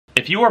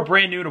If you are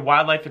brand new to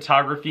wildlife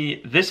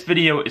photography, this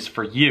video is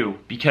for you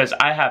because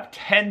I have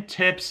 10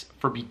 tips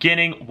for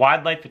beginning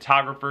wildlife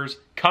photographers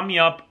coming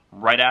up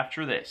right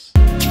after this.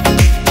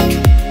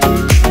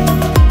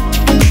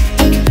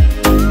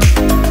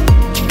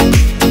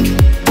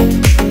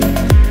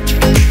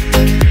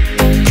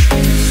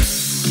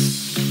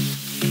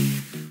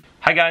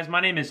 Hi guys,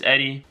 my name is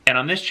Eddie, and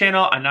on this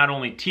channel I not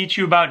only teach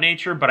you about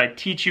nature, but I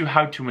teach you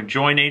how to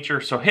enjoy nature,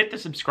 so hit the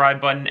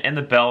subscribe button and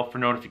the bell for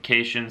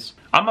notifications.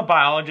 I'm a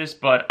biologist,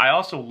 but I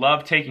also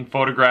love taking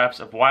photographs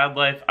of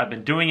wildlife. I've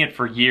been doing it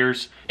for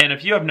years, and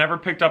if you have never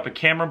picked up a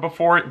camera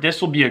before,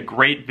 this will be a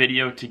great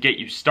video to get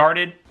you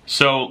started.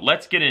 So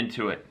let's get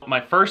into it.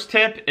 My first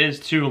tip is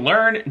to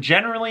learn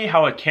generally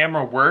how a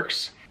camera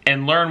works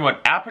and learn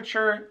what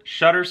aperture,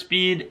 shutter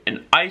speed,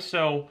 and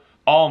ISO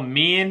all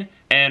mean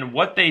and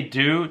what they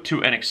do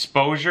to an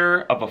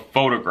exposure of a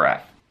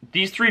photograph.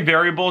 These three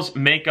variables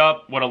make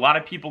up what a lot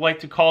of people like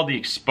to call the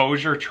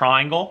exposure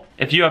triangle.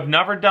 If you have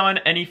never done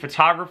any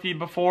photography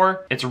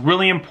before, it's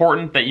really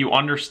important that you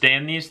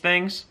understand these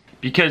things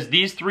because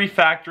these three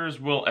factors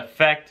will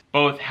affect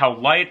both how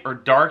light or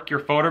dark your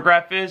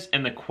photograph is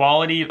and the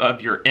quality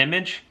of your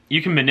image.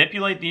 You can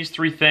manipulate these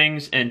three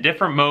things in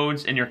different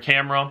modes in your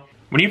camera.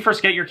 When you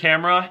first get your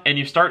camera and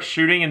you start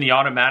shooting in the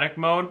automatic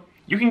mode,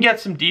 you can get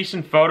some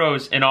decent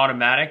photos in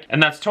automatic,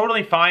 and that's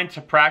totally fine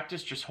to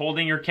practice just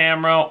holding your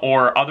camera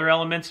or other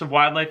elements of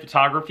wildlife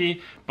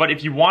photography. But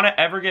if you want to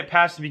ever get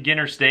past the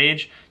beginner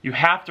stage, you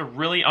have to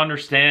really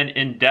understand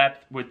in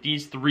depth what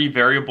these three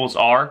variables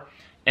are.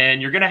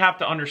 And you're going to have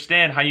to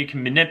understand how you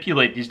can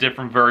manipulate these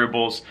different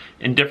variables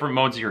in different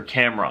modes of your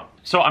camera.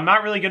 So I'm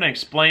not really going to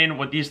explain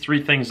what these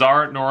three things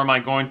are, nor am I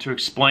going to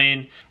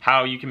explain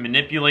how you can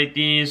manipulate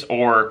these,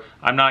 or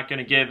I'm not going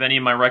to give any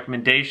of my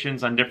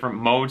recommendations on different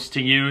modes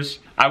to use.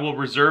 I will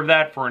reserve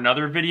that for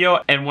another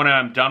video, and when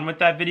I'm done with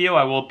that video,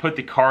 I will put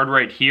the card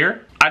right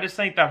here. I just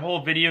think that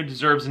whole video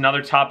deserves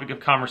another topic of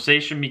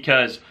conversation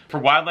because for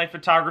wildlife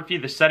photography,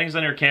 the settings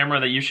on your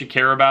camera that you should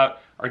care about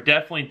are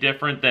definitely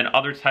different than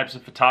other types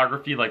of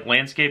photography like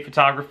landscape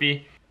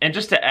photography. And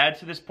just to add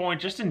to this point,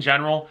 just in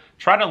general,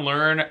 try to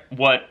learn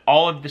what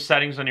all of the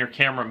settings on your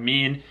camera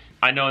mean.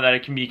 I know that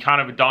it can be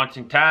kind of a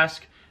daunting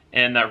task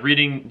and that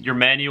reading your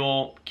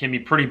manual can be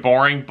pretty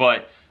boring,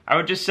 but I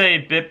would just say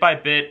bit by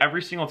bit,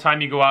 every single time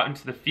you go out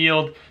into the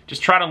field,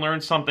 just try to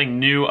learn something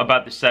new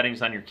about the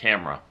settings on your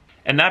camera.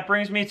 And that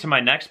brings me to my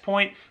next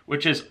point,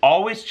 which is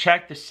always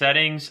check the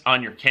settings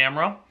on your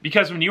camera.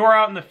 Because when you are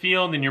out in the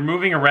field and you're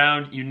moving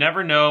around, you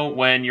never know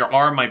when your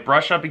arm might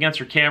brush up against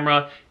your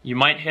camera, you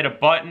might hit a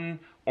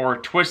button or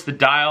twist the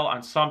dial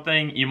on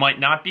something, you might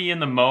not be in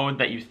the mode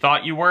that you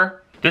thought you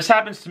were. This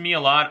happens to me a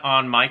lot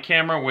on my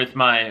camera with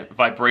my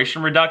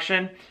vibration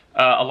reduction.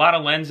 A lot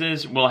of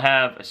lenses will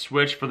have a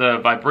switch for the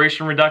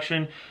vibration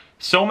reduction.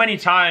 So many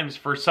times,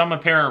 for some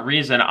apparent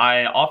reason,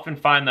 I often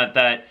find that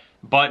that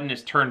button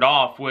is turned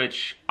off,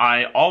 which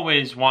I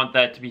always want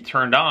that to be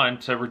turned on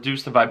to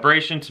reduce the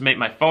vibration, to make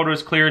my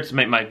photos clearer, to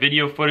make my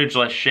video footage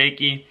less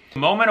shaky. The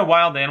moment a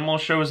wild animal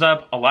shows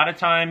up, a lot of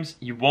times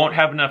you won't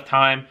have enough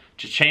time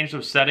to change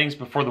those settings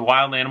before the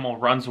wild animal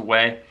runs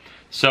away.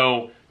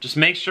 So just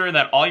make sure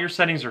that all your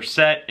settings are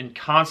set and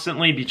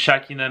constantly be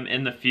checking them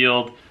in the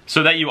field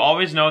so that you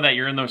always know that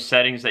you're in those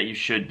settings that you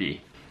should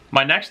be.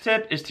 My next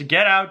tip is to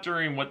get out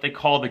during what they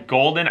call the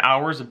golden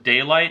hours of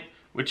daylight,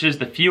 which is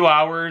the few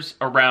hours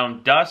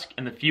around dusk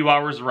and the few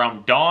hours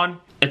around dawn.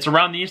 It's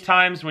around these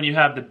times when you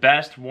have the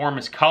best,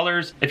 warmest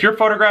colors. If you're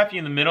photographing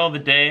in the middle of the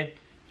day,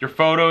 your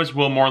photos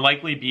will more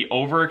likely be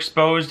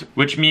overexposed,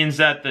 which means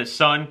that the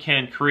sun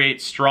can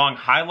create strong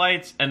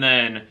highlights and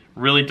then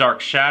really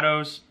dark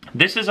shadows.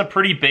 This is a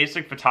pretty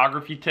basic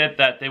photography tip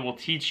that they will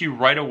teach you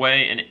right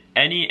away in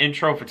any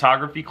intro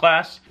photography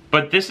class.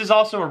 But this is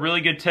also a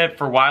really good tip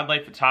for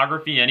wildlife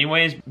photography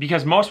anyways,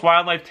 because most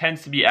wildlife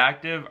tends to be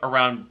active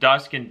around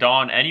dusk and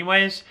dawn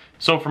anyways.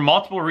 So for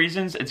multiple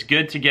reasons, it's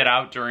good to get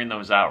out during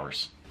those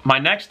hours. My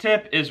next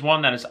tip is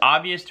one that is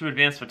obvious to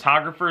advanced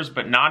photographers,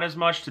 but not as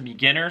much to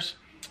beginners.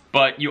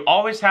 But you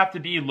always have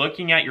to be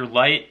looking at your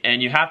light and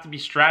you have to be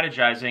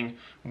strategizing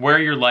where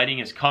your lighting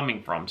is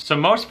coming from. So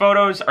most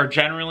photos are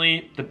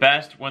generally the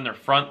best when they're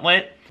front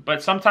lit,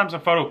 but sometimes a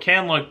photo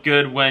can look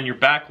good when you're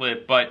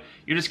backlit, but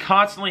you just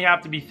constantly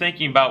have to be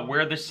thinking about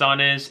where the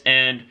sun is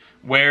and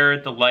where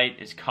the light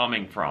is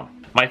coming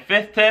from. My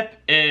fifth tip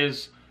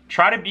is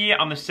try to be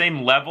on the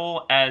same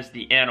level as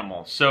the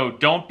animal. So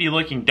don't be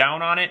looking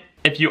down on it.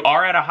 If you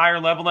are at a higher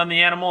level than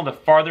the animal, the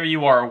farther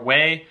you are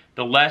away,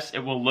 the less it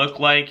will look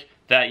like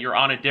that you're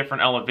on a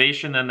different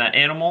elevation than that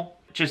animal.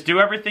 Just do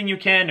everything you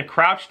can to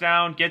crouch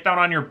down, get down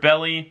on your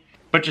belly,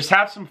 but just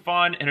have some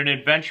fun in an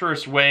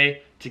adventurous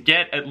way to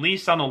get at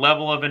least on the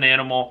level of an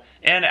animal.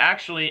 And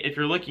actually, if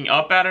you're looking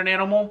up at an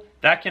animal,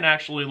 that can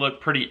actually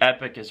look pretty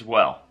epic as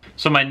well.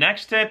 So my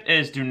next tip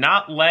is do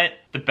not let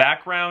the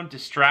background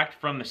distract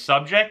from the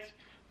subject,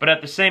 but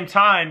at the same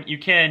time, you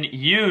can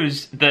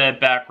use the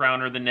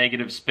background or the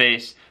negative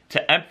space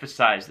to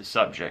emphasize the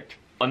subject.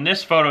 On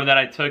this photo that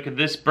I took of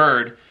this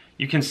bird,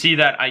 you can see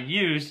that I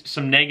used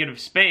some negative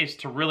space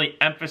to really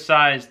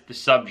emphasize the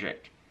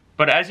subject.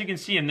 But as you can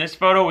see in this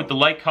photo with the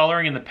light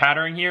coloring and the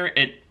patterning here,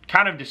 it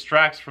kind of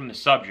distracts from the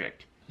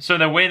subject. So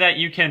the way that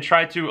you can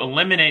try to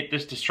eliminate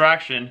this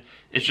distraction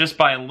is just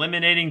by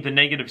eliminating the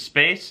negative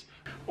space,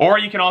 or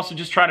you can also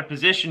just try to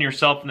position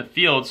yourself in the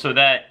field so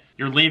that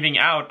you're leaving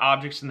out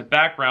objects in the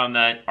background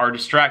that are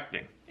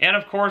distracting. And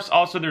of course,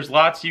 also there's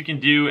lots you can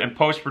do in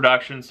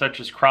post-production, such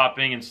as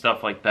cropping and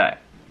stuff like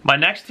that. My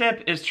next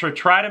tip is to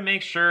try to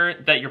make sure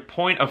that your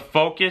point of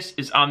focus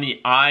is on the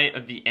eye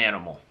of the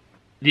animal.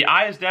 The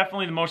eye is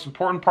definitely the most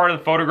important part of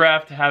the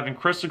photograph to have in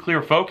crystal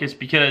clear focus,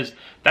 because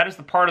that is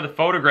the part of the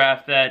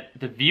photograph that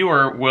the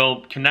viewer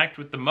will connect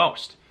with the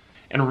most.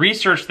 And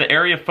research the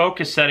area of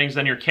focus settings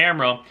on your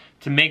camera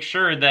to make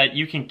sure that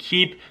you can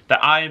keep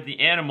the eye of the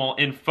animal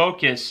in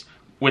focus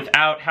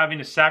without having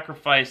to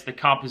sacrifice the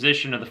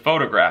composition of the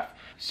photograph.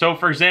 So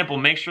for example,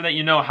 make sure that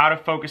you know how to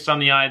focus on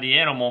the eye of the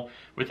animal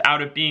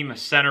without it being the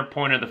center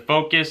point of the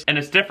focus. And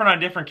it's different on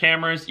different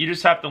cameras. You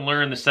just have to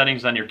learn the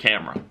settings on your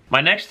camera. My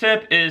next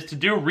tip is to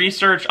do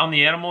research on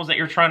the animals that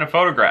you're trying to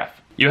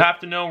photograph. You have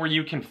to know where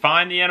you can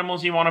find the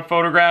animals you want to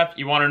photograph.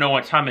 You want to know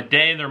what time of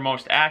day they're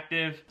most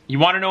active. You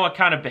want to know what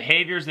kind of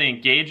behaviors they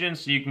engage in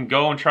so you can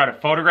go and try to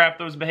photograph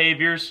those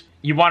behaviors.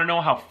 You want to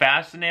know how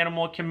fast an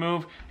animal can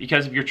move,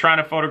 because if you're trying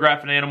to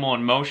photograph an animal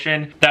in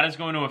motion, that is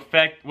going to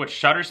affect what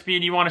shutter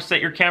speed you want to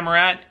set your camera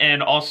at,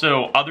 and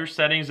also other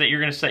settings that you're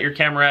going to set your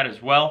camera at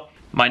as well.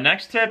 My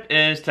next tip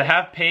is to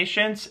have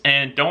patience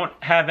and don't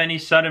have any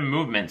sudden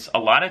movements. A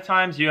lot of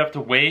times you have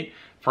to wait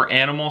for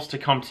animals to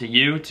come to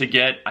you to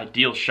get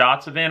ideal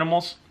shots of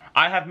animals.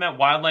 I have met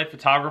wildlife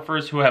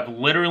photographers who have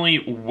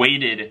literally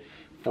waited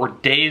for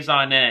days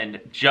on end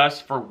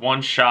just for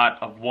one shot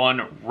of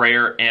one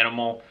rare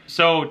animal.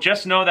 So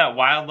just know that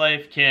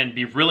wildlife can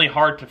be really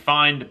hard to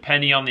find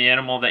depending on the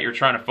animal that you're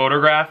trying to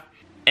photograph.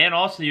 And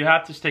also you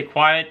have to stay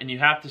quiet and you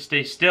have to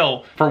stay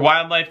still for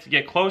wildlife to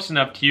get close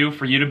enough to you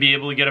for you to be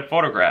able to get a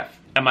photograph.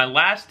 And my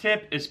last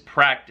tip is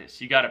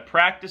practice. You gotta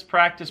practice,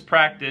 practice,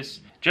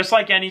 practice. Just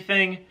like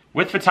anything,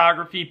 with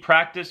photography,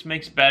 practice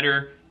makes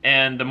better,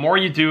 and the more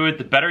you do it,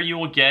 the better you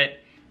will get.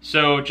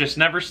 So just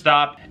never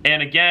stop.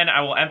 And again,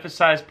 I will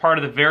emphasize part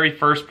of the very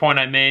first point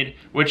I made,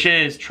 which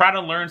is try to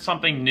learn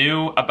something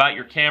new about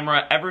your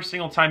camera every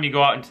single time you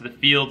go out into the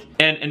field.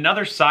 And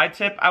another side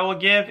tip I will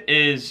give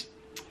is,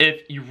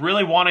 if you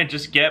really want to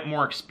just get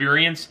more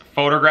experience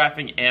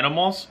photographing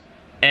animals,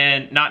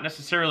 and not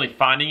necessarily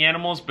finding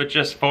animals, but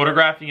just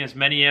photographing as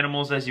many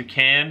animals as you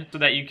can so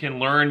that you can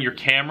learn your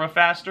camera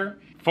faster,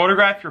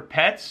 photograph your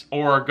pets,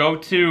 or go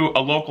to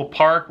a local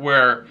park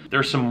where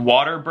there's some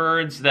water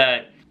birds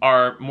that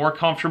are more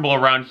comfortable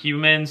around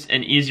humans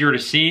and easier to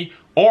see,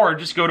 or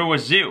just go to a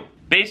zoo.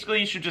 Basically,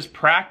 you should just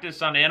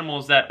practice on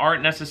animals that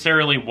aren't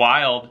necessarily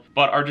wild,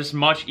 but are just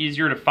much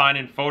easier to find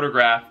and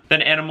photograph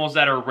than animals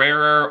that are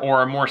rarer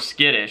or are more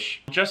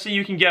skittish, just so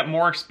you can get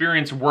more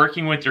experience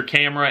working with your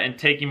camera and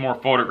taking more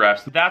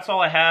photographs. That's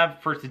all I have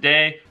for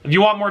today. If you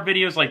want more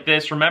videos like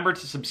this, remember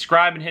to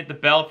subscribe and hit the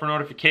bell for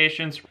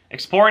notifications.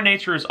 Exploring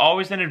nature is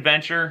always an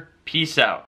adventure. Peace out.